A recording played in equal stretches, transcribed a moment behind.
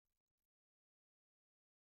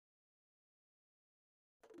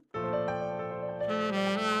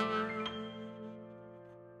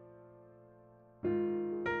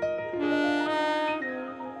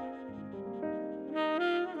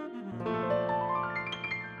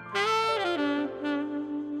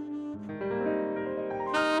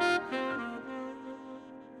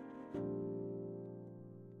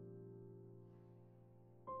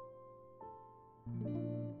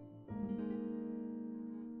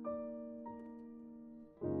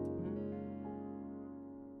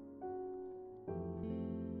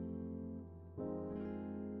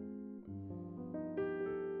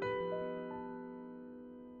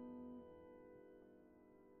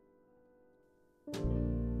Today.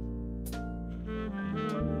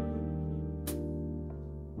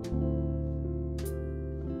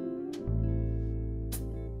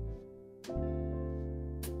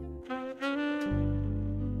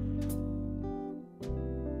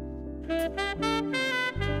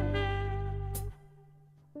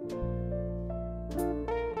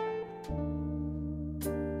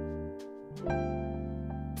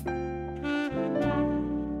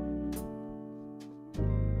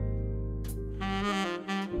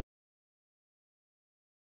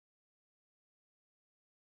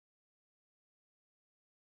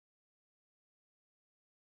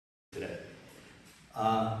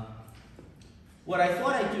 What I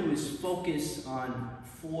thought I'd do is focus on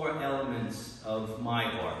 4 elements of my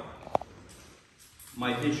art,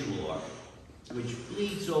 my visual art, which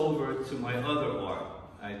bleeds over to my other art.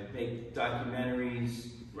 I make documentaries,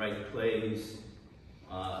 write plays,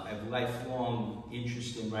 I have a lifelong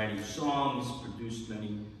interest in writing songs, produced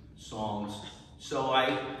many songs, so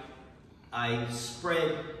I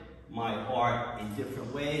spread my art in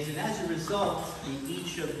different ways, and as a result, in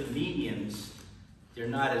each of the mediums, they're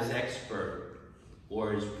not as expert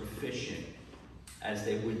or as proficient as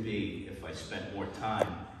they would be if I spent more time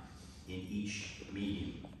in each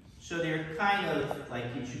medium. So they're kind of like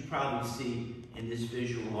you should probably see in this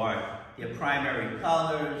visual art. They're primary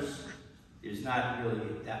colors, there's not really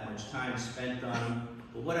that much time spent on them,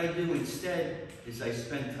 but what I do instead is I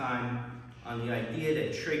spend time on the idea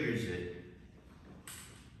that triggers it.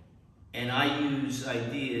 And I use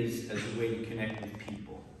ideas as a way to connect with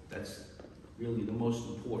people. That's really the most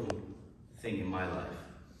important thing in my life,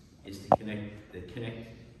 is to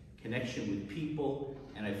connection with people,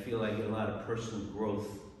 and I feel I get a lot of personal growth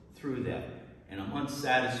through that. And I'm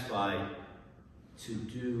unsatisfied to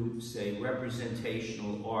do, say,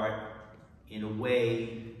 representational art in a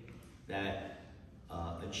way that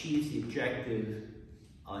achieves the objective.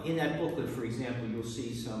 In that booklet, for example, you'll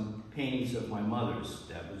see some paintings of my mother's.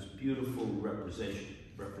 That was beautiful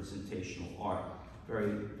representational art,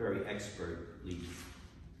 very, very expertly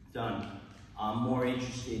done. I'm more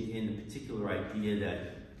interested in the particular idea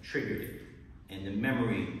that triggered it and the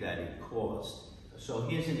memory that it caused. So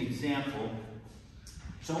here's an example.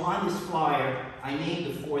 So on this flyer, I named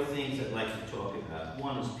the 4 things I'd like to talk about.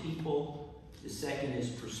 One is people, the second is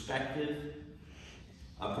perspective,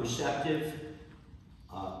 perceptive,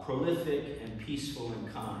 prolific, and peaceful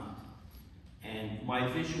and kind. And my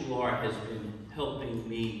visual art has been helping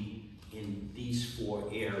me in these 4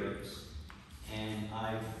 areas. And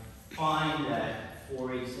I find that,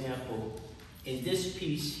 for example, in this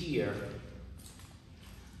piece here,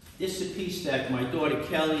 this is a piece that my daughter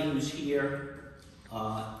Kelly, who's here,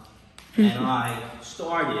 and I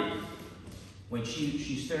started when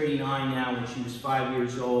she's 39 now. When she was 5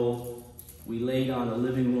 years old, we laid on the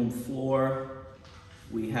living room floor.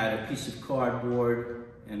 We had a piece of cardboard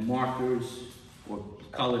and markers or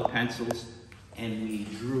colored pencils, and we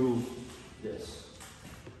drew this.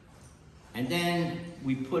 And then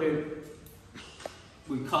we colored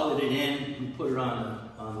it in, we put it on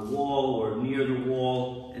the wall or near the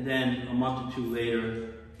wall, and then a month or 2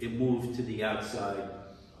 later, it moved to the outside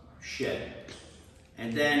shed.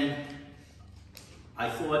 And then I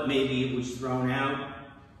thought maybe it was thrown out.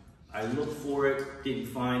 I looked for it, didn't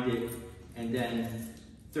find it, and then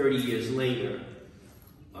 30 years later,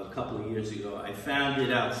 a couple of years ago, I found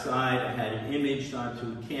it outside. I had it imaged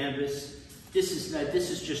onto a canvas. This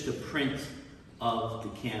is just a print of the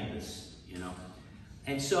canvas, you know.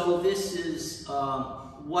 And so this is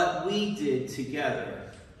what we did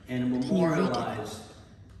together and memorialized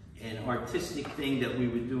an artistic thing that we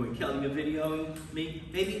were doing. Kelly, you're videoing me?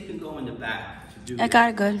 Maybe you can go in the back to do this. I got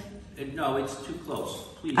it good. No, it's too close.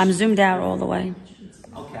 Please. I'm zoomed out all the way.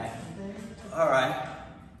 Okay. All right.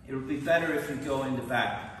 It would be better if you go in the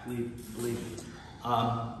back, believe me.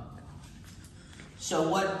 So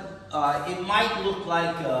what, it might look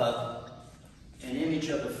like an image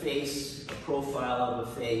of a face, a profile of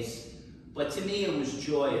a face, but to me it was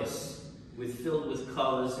joyous, filled with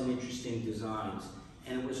colors and interesting designs.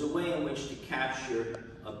 And it was a way in which to capture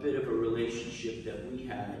a bit of a relationship that we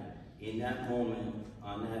had in that moment,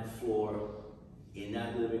 on that floor, in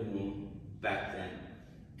that living room back then.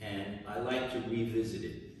 And I like to revisit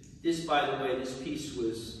it. This, by the way, this piece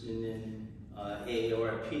was in an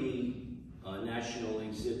AARP national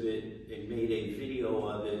exhibit. They made a video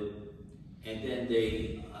of it, and then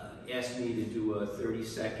they asked me to do a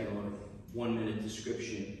 30-second or 1-minute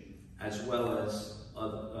description, as well as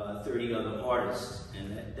 30 other artists.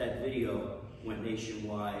 And that video went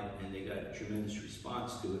nationwide, and they got a tremendous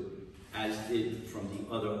response to it, as did from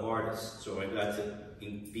the other artists. So I got to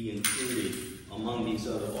be included among these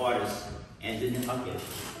other artists. And then I'll get it.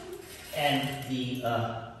 And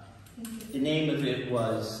the name of it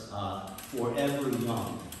was Forever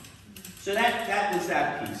Young. So that was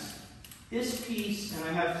that piece. This piece, and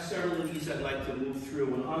I have several of these I'd like to move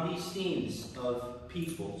through, and on these themes of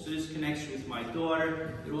people. So this connects with my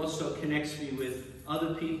daughter. It also connects me with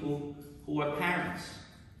other people who are parents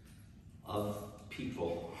of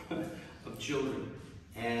people, of children,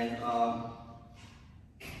 and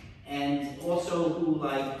also who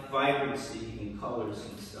like vibrancy and colors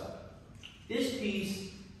and stuff. This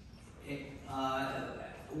piece,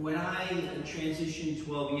 when I transitioned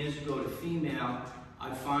 12 years ago to female,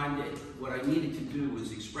 I find that what I needed to do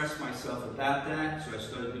was express myself about that, so I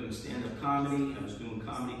started doing stand-up comedy. I was doing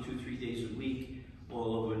comedy 2-3 days a week,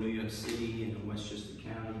 all over New York City and in Westchester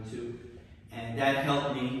County too. And that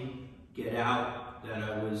helped me get out that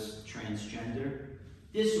I was transgender.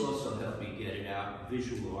 This also helped me get it out,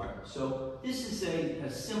 visual art. So this is a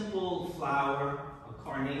simple flower, a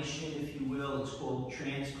carnation, if you will. It's called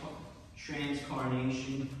trans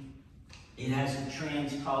carnation. It has the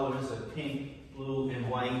trans colors of pink, blue, and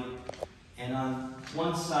white. And on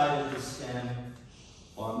one side of the stem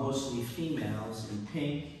are mostly females in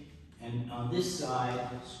pink. And on this side,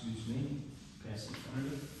 excuse me, pass in front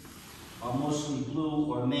of it, are mostly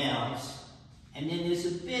blue or males. And then there's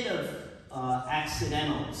a bit of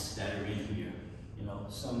accidentals that are in here. You know,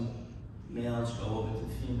 some males go over to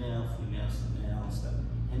female, females to male and stuff.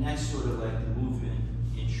 And that's sort of like the movement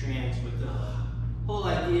in trans. But the whole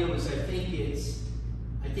idea was, I think it's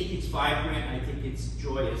vibrant, I think it's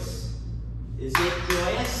joyous. Is it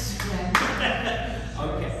joyous?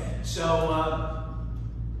 Okay, so,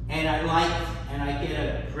 and I get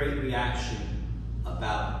a great reaction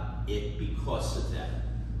about it because of that.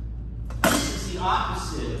 This is the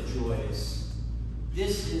opposite of joyous.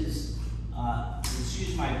 This is,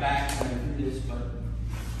 excuse my back when I do this, but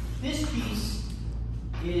this piece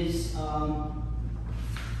is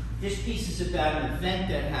about an event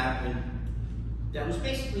that happened that was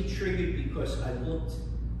basically triggered because I looked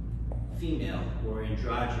female or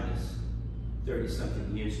androgynous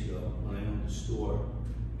 30-something years ago when I owned a store.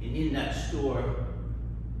 And in that store,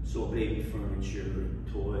 saw baby furniture and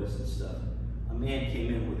toys and stuff. A man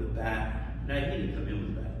came in with a bat. No, he didn't come in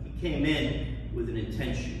with a bat. He came in with an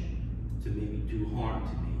intention to maybe do harm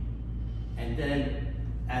to me. And then,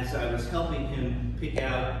 as I was helping him pick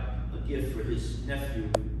out a gift for his nephew,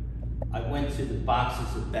 I went to the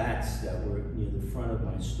boxes of bats that were near the front of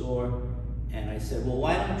my store, and I said, well,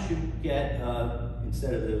 why don't you get,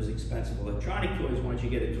 instead of those expensive electronic toys, why don't you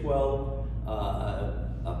get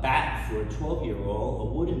a bat for a 12-year-old, a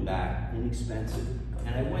wooden bat, inexpensive.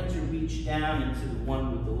 And I went to reach down into the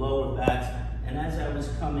one with the lower bats, and as I was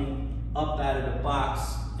coming up out of the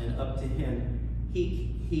box and up to him,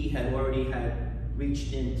 he had already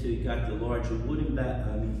reached into, got the larger wooden bat,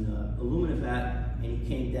 aluminum bat, and he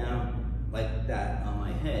came down like that on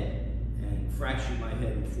my head and fractured my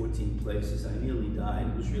head in 14 places. I nearly died.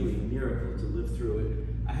 It was really a miracle to live through it.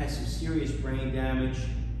 I had some serious brain damage.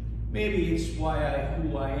 Maybe it's who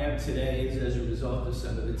I am today is as a result of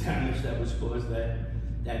some of the damage that was caused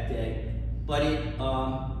that day. But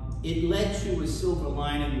it led to a silver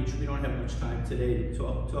lining, which we don't have much time today to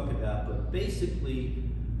talk about. But basically,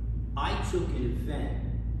 I took an event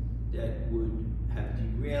that would have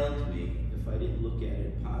derailed me if I didn't look at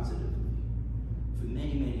it positively for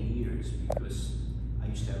many, many years, because I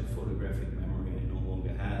used to have a photographic memory I no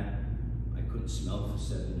longer had. I couldn't smell for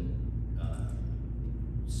 7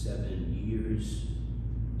 years.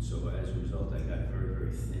 So as a result, I got very,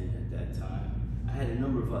 very thin at that time. I had a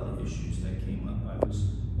number of other issues that came up. I was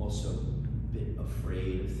also a bit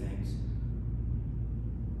afraid of things.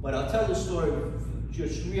 But I'll tell the story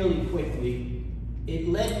just really quickly. It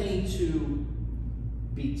led me to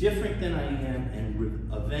be different than I am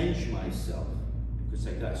and avenge myself, because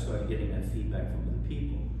I started getting that feedback from other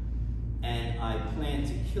people. And I planned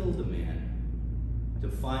to kill the man, to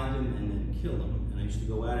find him and then kill him. And I used to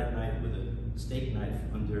go out at night with a steak knife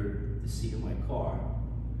under the seat of my car.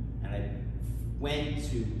 And I went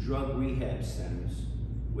to drug rehab centers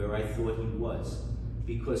where I thought he was,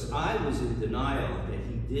 because I was in denial that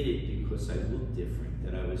he did it because I looked different,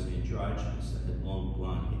 that I was androgynous. I had long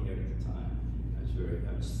blonde hair at the time. I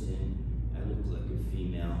was thin. I looked like a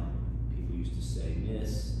female. People used to say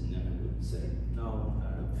miss, and then I would say, no, I'm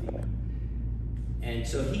not a female. And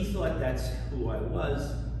so he thought that's who I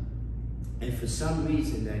was. And for some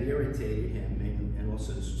reason that irritated him, and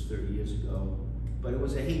also this was 30 years ago, but it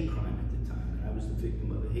was a hate crime at the time, and I was the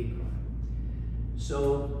victim of a hate crime.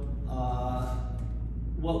 So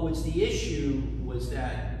what was the issue was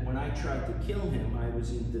that when I tried to kill him, I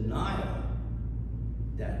was in denial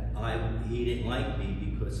that he didn't like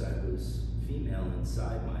me because I was female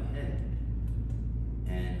inside my head.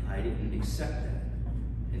 And I didn't accept that.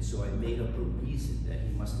 And so I made up a reason that he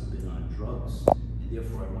must have been on drugs. And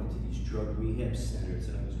therefore I went to these drug rehab centers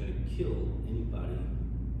and I was going to kill anybody.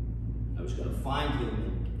 I was going to find him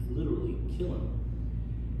and literally kill him.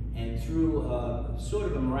 And through sort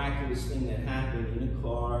of a miraculous thing that happened in a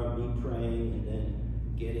car, me praying, and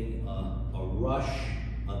then getting a rush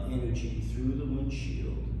of energy through the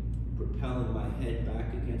windshield, propelling my head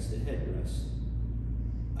back against the headrest,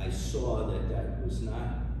 I saw that that was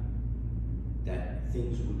not, that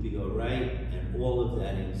things would be all right, and all of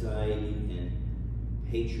that anxiety and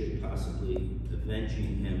hatred, possibly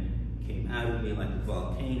avenging him, came out of me like a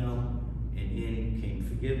volcano, and in came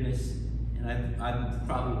forgiveness. And I'm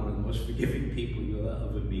probably one of the most forgiving people you'll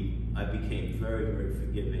ever meet. I became very, very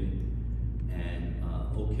forgiving and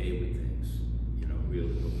okay with things, you know,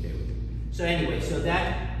 really okay with it. So anyway, so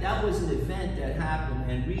that was an event that happened,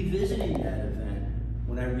 and revisiting that event,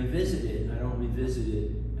 when I revisit it, I don't revisit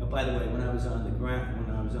it. Oh, by the way, when I was on the ground,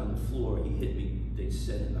 when I was on the floor, he hit me. They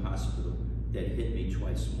said in the hospital that he hit me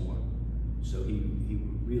twice more. So he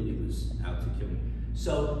really was out to kill me.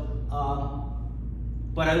 So,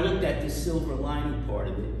 but I looked at the silver lining part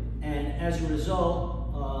of it, and as a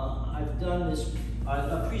result, I've done this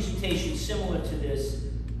a presentation similar to this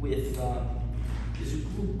with there's a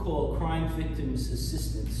group called Crime Victims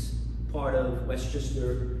Assistance, part of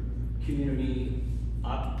Westchester Community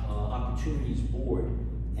Opportunities Board,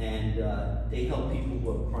 and they help people who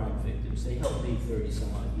are crime victims. They helped me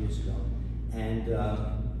 30-some-odd years ago, and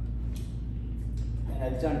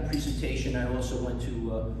I've done a presentation. I also went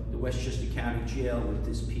to the Westchester County Jail with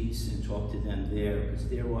this piece and talked to them there, because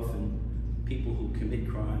they're often people who commit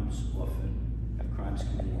crimes, often have crimes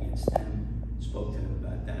committed against them. Spoke to them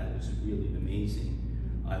about that. It was really amazing.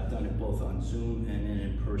 I've done it both on Zoom and then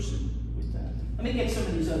in person with them. Let me get some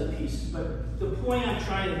of these other pieces, but the point I'm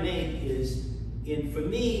trying to make is, for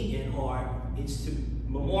me in art, it's to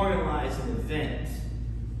memorialize an event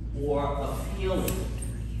or a feeling.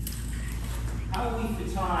 How are we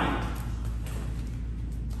for time,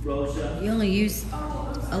 Rosa? You only use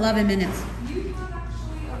 11 minutes. You have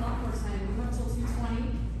actually a lot more time. We went till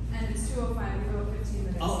 2:20, and it's 2:05. We go 15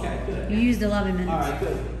 minutes. Okay, good. You used 11 minutes. All right,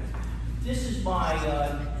 good. This is my,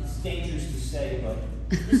 it's dangerous to say, but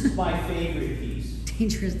this is my favorite piece.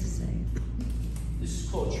 Dangerous to say. This is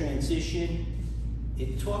called Transition.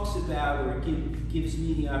 It talks about, or it gives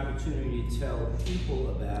me the opportunity to tell people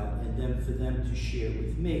about, and then for them to share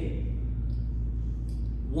with me.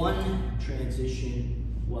 One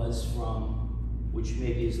transition was from, which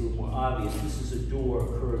maybe is a little more obvious, this is a door, a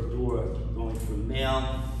curved door, going from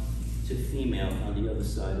male to female on the other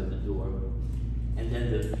side of the door. And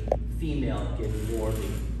then the female getting more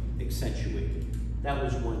accentuated. That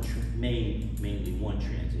was one, mainly one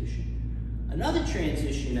transition. Another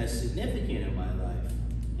transition that's significant in my life,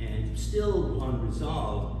 and still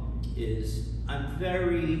unresolved, is I'm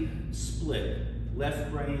very split.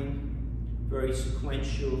 Left brain, very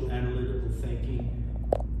sequential, analytical thinking,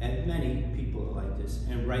 and many people are like this,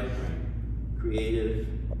 and right brain, creative,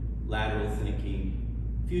 lateral thinking,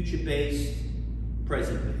 future-based,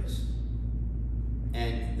 present-based.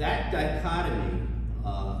 And that dichotomy,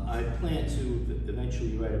 I plan to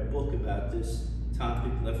eventually write a book about this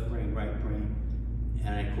topic, left brain, right brain,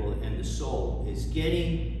 and I call it "And the Soul," is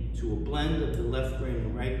getting to a blend of the left brain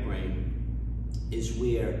and right brain is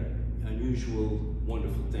where unusual,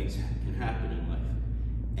 wonderful things can happen in life.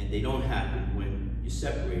 And they don't happen when you're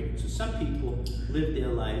separated. So some people live their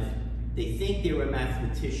life, they think they're a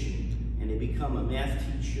mathematician, and they become a math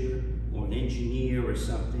teacher or an engineer or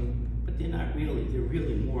something, but they're not really, they're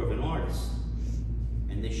really more of an artist.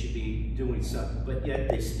 And they should be doing something, but yet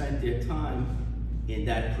they spent their time in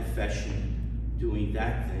that profession, doing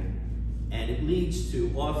that thing. And it leads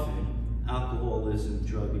to often alcoholism,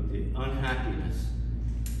 drug addiction, unhappiness.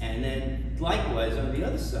 And then likewise on the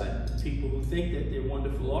other side, people who think that they're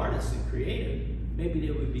wonderful artists and creative, maybe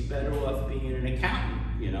they would be better off being an accountant,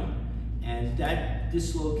 you know? And that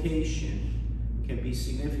dislocation can be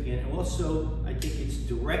significant. And also, I think it's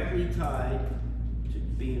directly tied to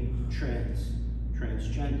being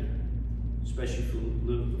transgender, especially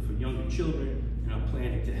for younger children, and I'm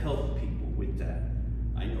planning to help people with that.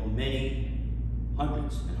 I know many,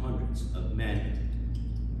 hundreds and hundreds of men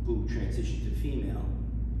who transition to female,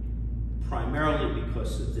 primarily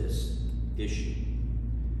because of this issue.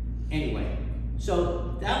 Anyway,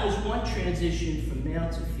 so that was one transition from male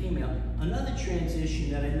to female. Another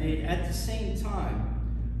transition that I made at the same time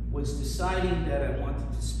was deciding that I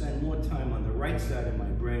wanted to spend more time on the right side of my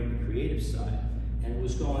brain, the creative side, and it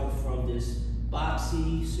was going from this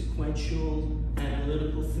boxy, sequential,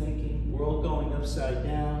 analytical thinking, world going upside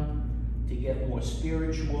down, to get more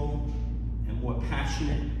spiritual and more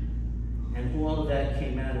passionate. And all of that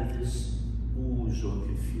came out of this ooze or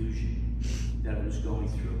confusion that I was going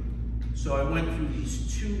through. So I went through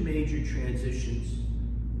these two major transitions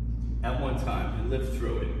at one time and lived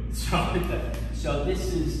through it. So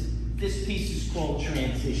this piece is called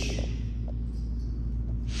Transition.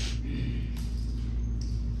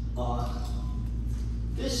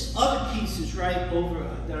 This other piece is right over,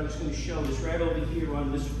 that I was going to show, is right over here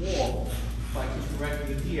on this wall. If I can direct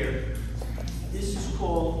you here. This is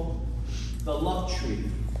called the love tree.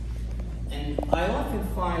 And I often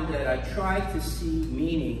find that I try to see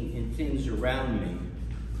meaning in things around me.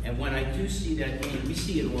 And when I do see that meaning, we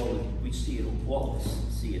see it all,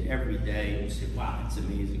 see it every day. We say, wow, it's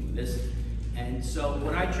amazing, this. And so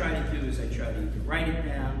what I try to do is I try to either write it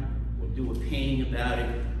down or do a painting about it.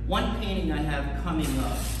 One painting I have coming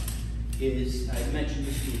up is, I mentioned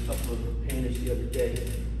this to a couple of painters the other day,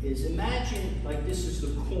 is imagine like this is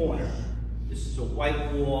the corner. This is a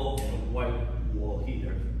white wall and a white wall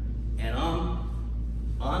here. And I'm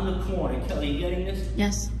on the corner. Kelly, you getting this?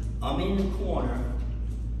 Yes. I'm in the corner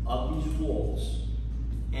of these walls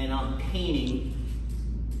and I'm painting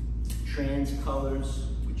trans colors,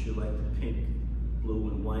 which are like the pink, blue,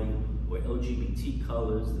 and white, or LGBT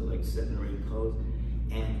colors, they're like 7 or 8 colors.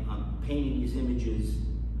 And I'm painting these images.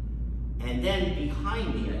 And then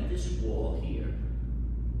behind me at this wall here,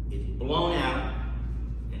 it's blown out,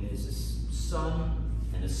 and there's a sun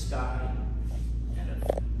and a sky and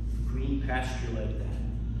a green pasture like that.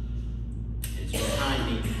 It's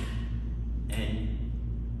behind me, and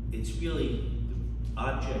it's really, the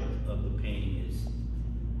object of the painting is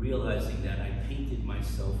realizing that I painted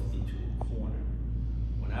myself into a corner.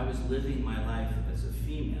 When I was living my life as a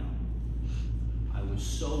female, I was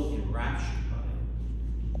so enraptured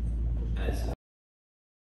by it.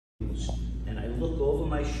 And I look over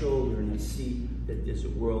my shoulder and I see that there's a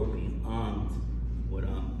world beyond what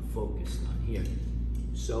I'm focused on here.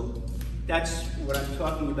 So that's what I'm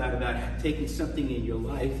talking about taking something in your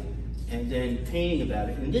life and then painting about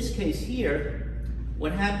it. In this case here,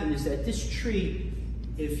 what happened is that this tree,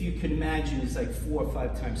 if you can imagine, is like 4 or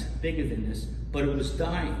 5 times bigger than this, but it was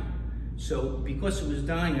dying. So because it was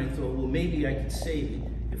dying, I thought, well, maybe I could save it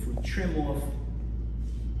if we trim off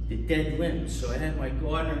the dead limbs. So I had my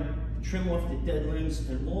gardener trim off the dead limbs,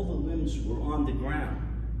 and all the limbs were on the ground.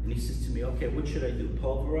 And he says to me, okay, what should I do?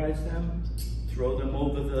 Pulverize them? Throw them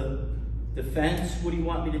over the fence? What do you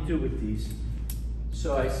want me to do with these?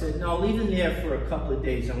 So I said, no, leave them there for a couple of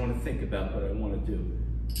days. I want to think about what I want to do.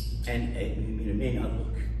 And it may not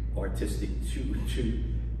look artistic to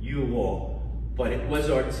you all, but it was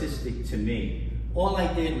artistic to me. All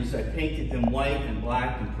I did was I painted them white and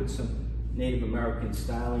black and put some Native American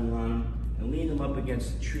styling on them and leaned them up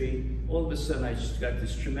against the tree. All of a sudden I just got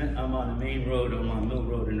this tremendous, I'm on the main road, I'm on Mill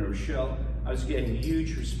Road in Rochelle. I was getting a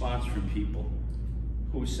huge response from people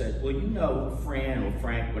who said, well, you know Fran or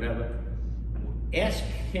Frank, whatever, ask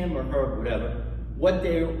him or her, whatever, what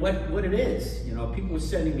it is. You know, people were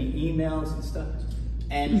sending me emails and stuff.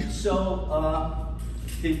 And so,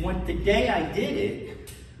 the day I did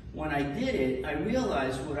it, when I did it, I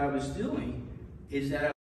realized what I was doing is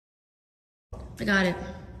that I got it.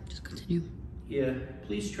 Just continue. Yeah,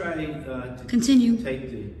 please try to continue.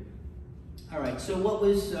 Take the. All right. So what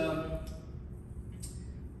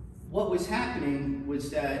was happening was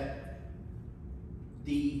that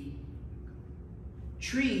the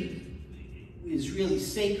tree is really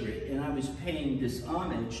sacred, and I was paying this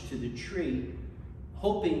homage to the tree,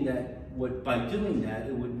 hoping that by doing that,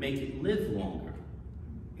 it would make it live longer.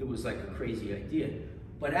 It was like a crazy idea.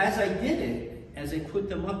 But as I did it, as I put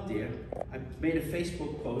them up there, I made a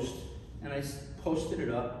Facebook post, and I posted it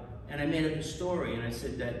up, and I made up a story, and I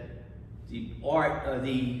said that the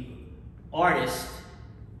artist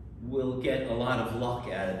will get a lot of luck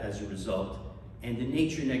at it as a result, and the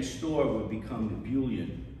nature next door would become the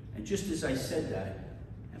bullion. And just as I said that,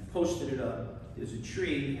 and posted it up, there's a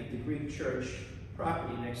tree at the Greek church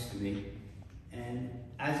property next to me, and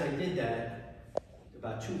as I did that,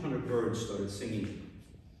 about 200 birds started singing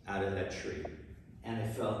out of that tree. And I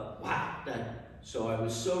felt, wow, so I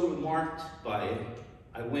was so remarked by it,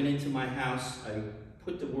 I went into my house, I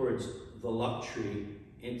put the words, the luck tree,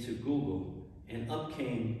 into Google, and up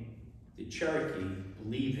came the Cherokee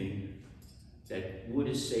believing that wood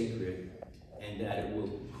is sacred and that it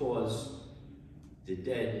will cause the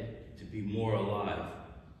dead to be more alive,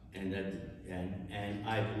 and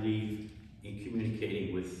I believe in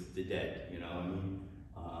communicating with the dead. You know, I mean,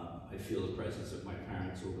 I feel the presence of my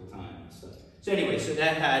parents all the time and stuff. So anyway, so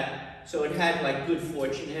it had like good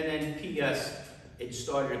fortune, and then P.S. it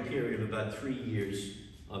started a period of about 3 years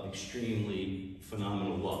of extremely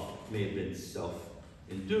phenomenal luck. It may have been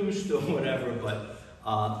self-induced or whatever, but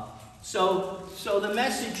so the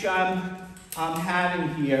message I'm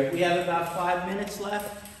having here, we have about 5 minutes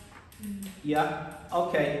left. Yeah,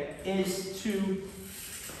 okay, is to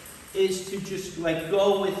just like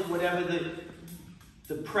go with whatever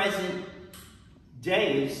the present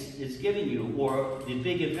day is giving you, or the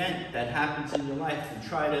big event that happens in your life, and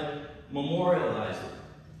try to memorialize it.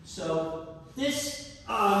 So this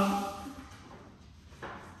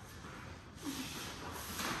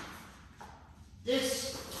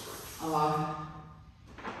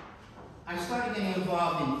I started getting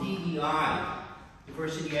involved in DEI,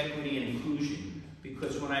 diversity, equity, and inclusion,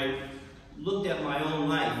 because when I looked at my own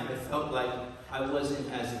life, I felt like I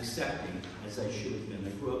wasn't as accepting as I should have been. I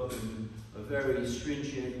grew up in a very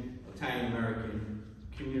stringent Italian-American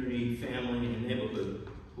community, family, and neighborhood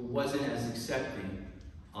who wasn't as accepting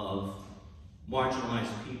of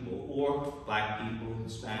marginalized people, or black people,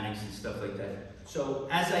 Hispanics, and stuff like that. So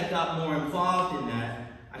as I got more involved in that,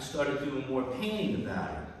 I started doing more painting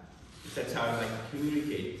about it. That's how I like to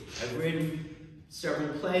communicate. I've written several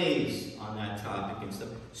plays on that topic and stuff.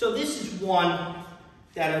 So this is one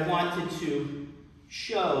that I wanted to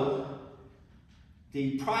show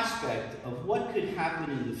the prospect of what could happen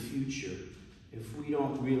in the future if we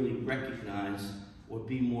don't really recognize or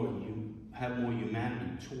have more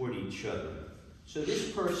humanity toward each other. So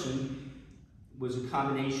this person was a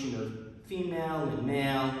combination of female and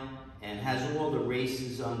male, and has all the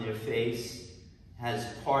races on their face, has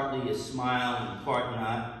partly a smile and part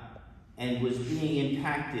not, and was being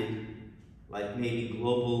impacted, like maybe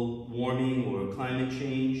global warming or climate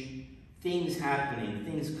change, things happening,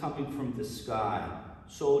 things coming from the sky,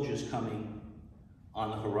 soldiers coming on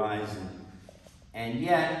the horizon, and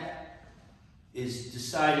yet is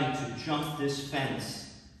deciding to jump this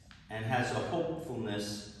fence and has a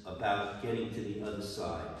hopefulness about getting to the other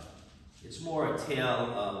side. It's more a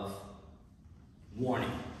tale of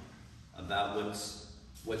warning about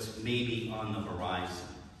what's maybe on the horizon,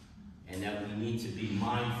 and that we need to be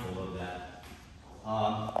mindful of that.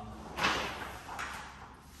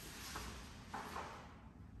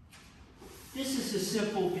 This is a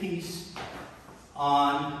simple piece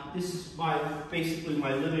on, this is basically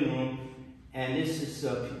my living room, and this is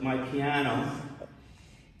my piano.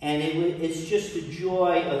 And it's just the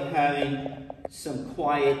joy of having some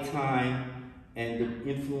quiet time and the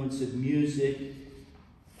influence of music.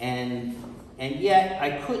 And yet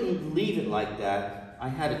I couldn't leave it like that. I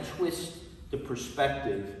had to twist the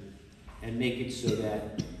perspective and make it so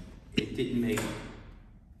that it didn't make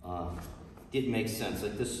sense.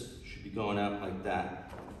 Like this should be going out like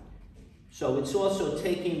that. So it's also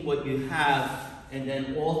taking what you have and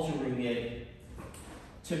then altering it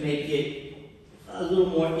to make it a little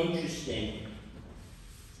more interesting.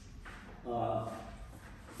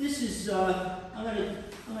 This is, I'm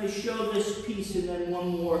gonna show this piece and then one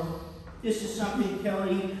more. This is something,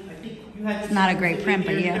 Kelly, I think you had. It's not a great print,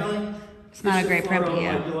 but yeah. Kelly. It's not a great print, but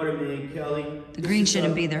yeah. My daughter made, Kelly. The green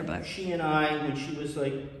shouldn't be there, but. She and I, when she was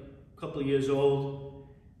like a couple of years old,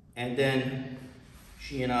 and then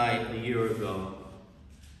she and I a year ago,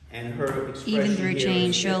 and her expression. Even through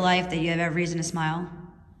change, show life that you have every reason to smile.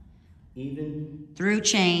 Even through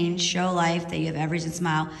change, show life that you have every reason to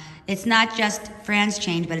smile. It's not just Fran's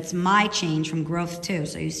change, but it's my change from growth too.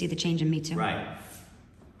 So you see the change in me too. Right.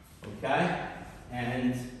 Okay?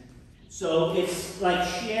 And so it's like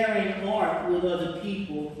sharing art with other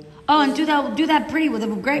people. Oh, and do that pretty with a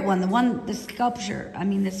great one. The sculpture. I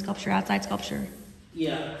mean, the sculpture, outside sculpture.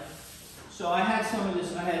 Yeah. So I had some of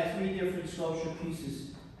this. I had 3 different sculpture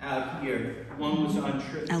pieces out here. One was on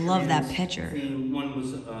I love that picture. Theme. One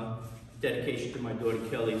was dedication to my daughter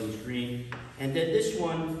Kelly, was green. And then this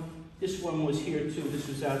one was here too. This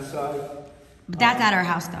was outside. But that's at our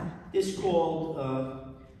house though. This called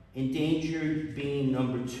Endangered Being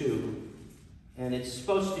Number 2. And it's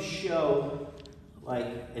supposed to show like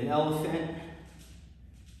an elephant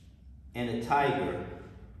and a tiger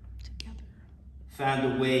Together.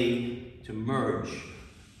 found a way to merge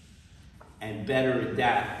and better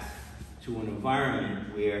adapt to an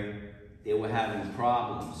environment where they were having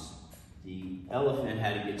problems. The elephant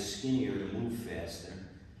had to get skinnier to move faster,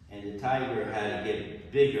 and the tiger had to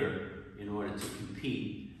get bigger in order to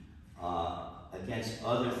compete against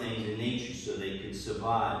other things in nature so they could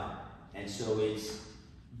survive. And so it's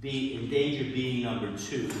endangered being number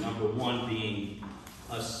 2, number 1 being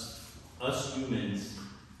us humans.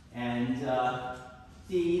 And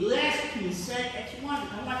The last piece, I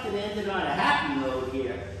wanted to end it on a happy note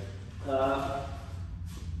here. Well,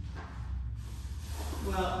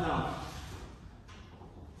 no.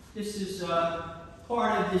 This is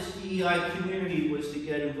part of this DEI community was to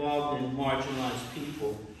get involved in marginalized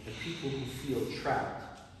people, and people who feel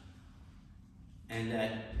trapped. And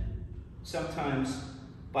that sometimes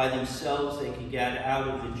by themselves they can get out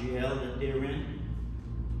of the jail that they're in,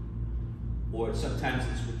 or sometimes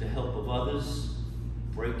it's with the help of others,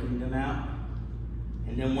 breaking them out.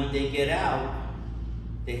 And then when they get out,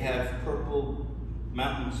 they have Purple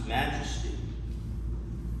Mountain's majesty,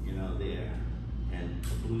 you know, there, and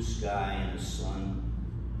the blue sky and the sun,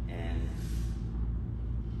 and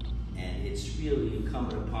it's really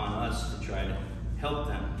incumbent upon us to try to help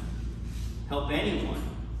them, help anyone,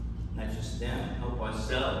 not just them, help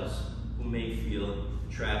ourselves who may feel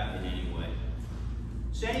trapped in any way.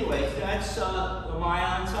 So anyways, that's, am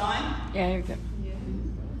I on time? Yeah, you're good. Yeah.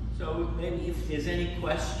 So maybe if there's any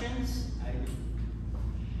questions,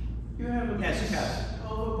 You have a Yes, piece you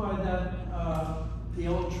have. over by that, the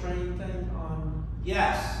old train thing on.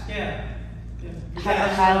 Yes. Yeah.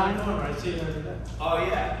 Highland Highland? I see it over there. Oh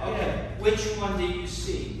yeah, okay. Which one do you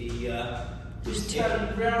see? Just got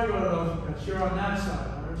a railroad over, but you're on that side,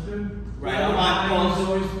 aren't you? Right, The I'm other on guy who's both.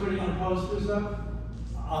 always putting the posters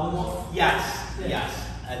up. Yes, Yeah. yes.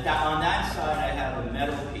 On that side I have a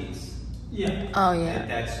metal piece. Yeah, Oh,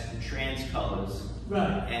 That's the trans colors,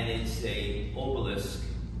 right. and it's a obelisk.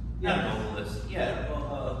 Not an obelisk, yeah,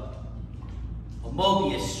 a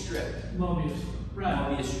Mobius strip. Mobius, right.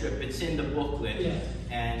 Mobius strip. It's in the booklet. Yeah.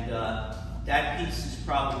 And that piece is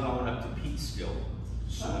probably going up to Peekskill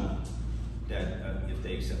soon. That if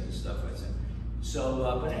they accept the stuff I sent.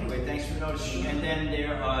 So, but anyway, thanks for noticing. And then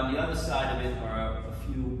there on the other side of it are a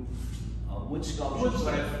few wood sculptures.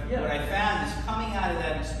 What I found is coming out of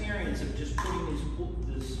that experience of just putting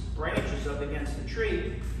these branches up against the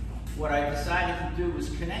tree, what I decided to do was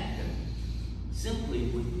connect them simply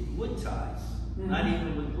with wood ties, not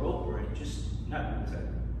even with rope or anything, just not wood ties,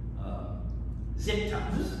 zip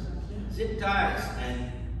ties. Zip ties,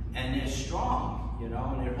 and they're strong, you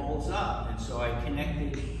know, and it holds up. And so I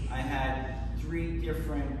connected, I had 3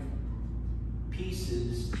 different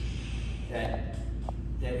pieces that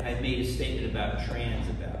I made a statement about trans,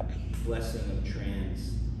 about blessing of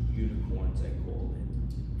trans unicorns, I called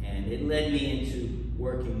it. And it led me into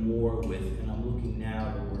working more with, and I'm looking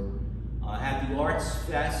now to work, have the Arts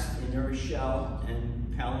Fest in New Rochelle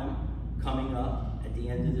and Pelham coming up at the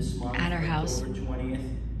end of this month. At our house. October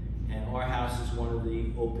 20th. And our house is one of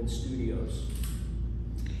the open studios.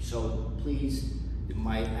 So please,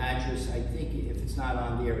 my address, I think if it's not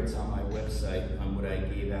on there, it's on my website, on what I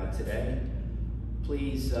gave out today.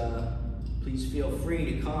 Please, please feel free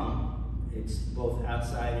to come. It's both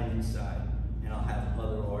outside and inside. And I'll have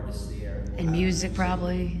other artists there. And music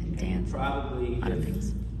probably, and dance. Probably, a lot of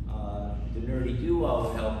things. The Nerdy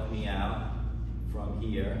Duo helped me out from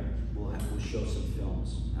here. We'll show some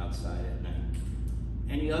films outside at night.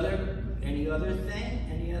 Any other thing?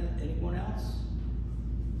 Anyone else?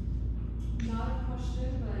 Not a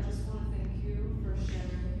question, but I just want to thank you for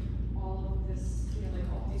sharing all of this, you know, like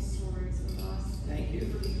all these stories with us. Thank you.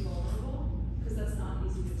 For being vulnerable, because that's not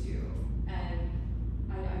easy to do. And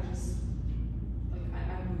I just, like,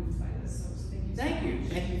 I'm moved by this, so thank you so Thank you. much.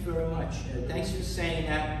 Thank you very much. Thanks for saying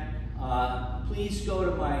that. Please go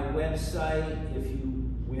to my website if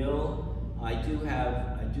you will. I do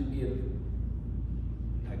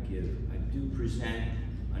present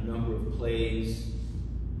a number of plays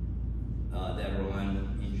that are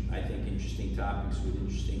on, I think, interesting topics with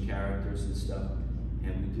interesting characters and stuff,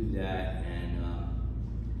 and we do that,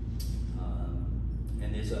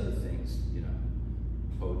 and there's other things, you know,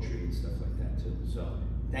 poetry and stuff like that too. So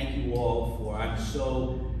thank you all for, I'm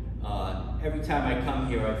so, every time I come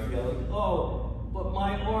here I feel like, oh, but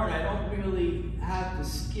my art, I don't really have the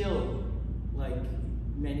skill like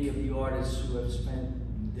many of the artists who have spent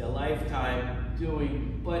their lifetime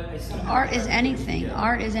doing, but I somehow... Art is anything. Yeah.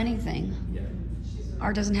 Art is anything. Yeah.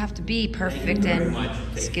 Art doesn't have to be perfect and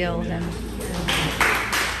skilled and...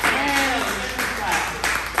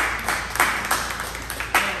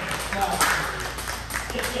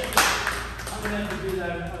 I'm gonna have to do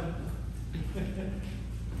that.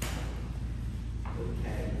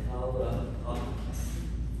 Okay, I'll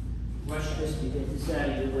rush this to get this out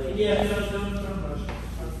of your way. Yeah, don't rush.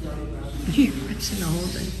 You're rushing the whole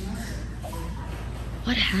thing.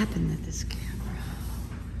 What happened with this camera?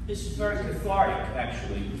 This is very cathartic,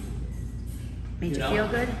 actually. Made you feel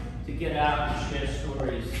good? To get out and share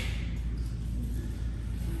stories.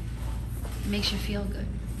 It makes you feel good.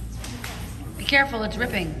 Be careful, it's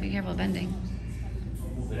ripping. Be careful of bending.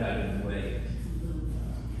 Move it out of the way.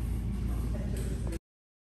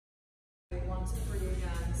 For you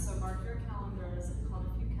again, so mark your calendars and come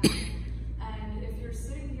if you can. And if you're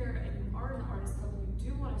sitting here and you are in the Artist Club and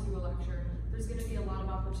you do want to do a lecture, there's going to be a lot of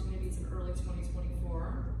opportunities in early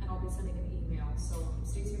 2024, and I'll be sending an email, so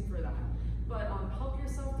stay tuned for that. But help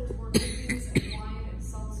yourself. There's more cookies and wine and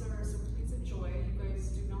seltzer, so please enjoy. You guys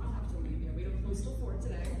do not have to leave yet. We don't close till 4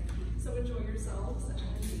 today, so enjoy yourselves. And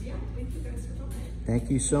yeah, thank you guys for coming.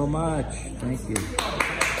 Thank you so much. Thank you.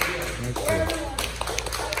 Thank you.